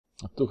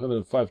of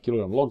 205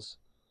 kilogram logs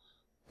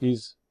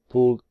is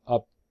pulled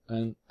up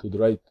and to the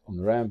right on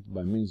the ramp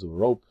by means of a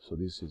rope. So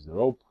this is the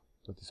rope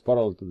that is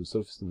parallel to the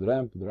surface of the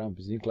ramp. The ramp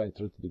is inclined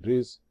 30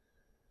 degrees.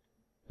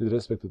 With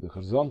respect to the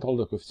horizontal,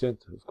 the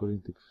coefficient of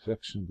kinetic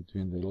friction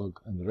between the log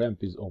and the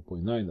ramp is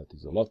 0.9, that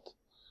is a lot.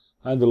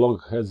 And the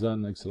log has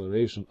an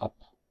acceleration up.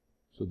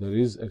 So there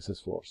is excess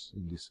force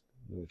in this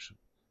direction.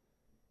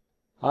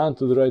 And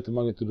to the right, a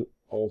magnitude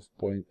of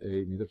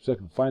 0.8 meters per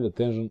second. Find the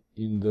tension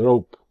in the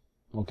rope.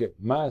 Okay,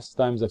 mass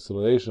times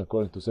acceleration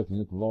according to second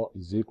Newton law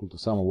is equal to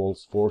sum of all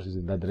forces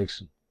in that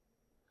direction.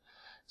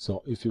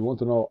 So if you want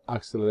to know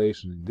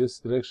acceleration in this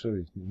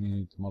direction, we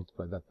need to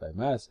multiply that by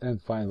mass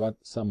and find what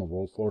sum of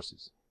all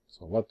forces.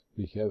 So what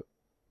we have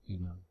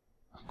in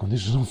a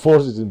condition of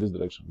forces in this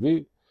direction?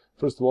 We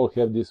first of all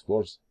have this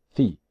force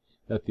T,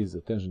 that is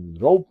the tension in the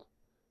rope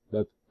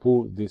that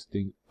pull this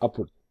thing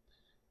upward.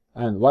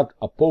 And what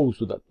opposed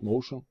to that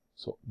motion?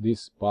 So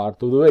this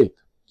part of the weight.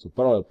 So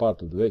parallel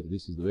part of the weight,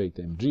 this is the weight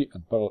mg,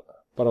 and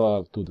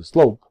parallel to the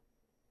slope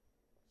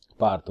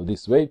part of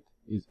this weight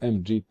is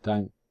mg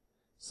times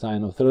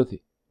sine of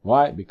 30.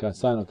 Why? Because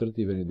sine of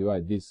 30, when you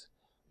divide this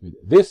with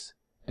this,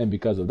 and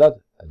because of that,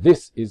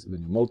 this is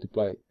when you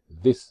multiply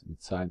this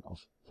with sine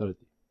of 30.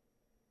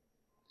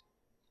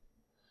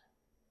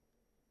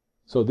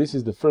 So this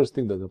is the first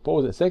thing that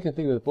opposes. The second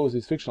thing that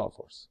opposes is frictional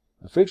force.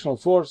 A frictional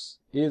force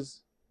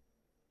is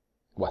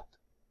what?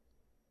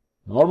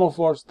 Normal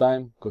force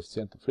times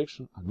coefficient of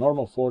friction. A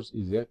normal force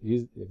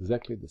is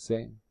exactly the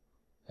same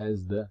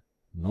as the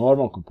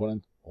normal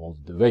component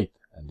of the weight,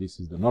 and this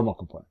is the normal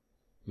component.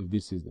 If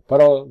this is the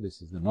parallel,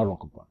 this is the normal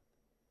component.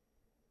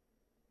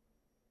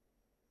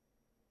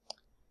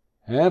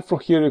 And from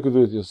here you could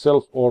do it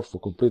yourself, or for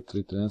complete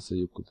written answer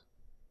you could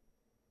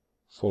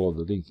follow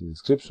the link in the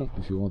description.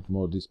 If you want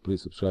more of this,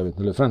 please subscribe and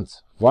tell your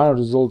friends. Final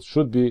result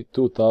should be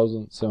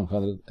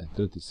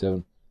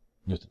 2737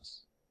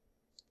 newtons.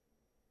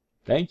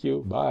 Thank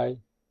you. Bye.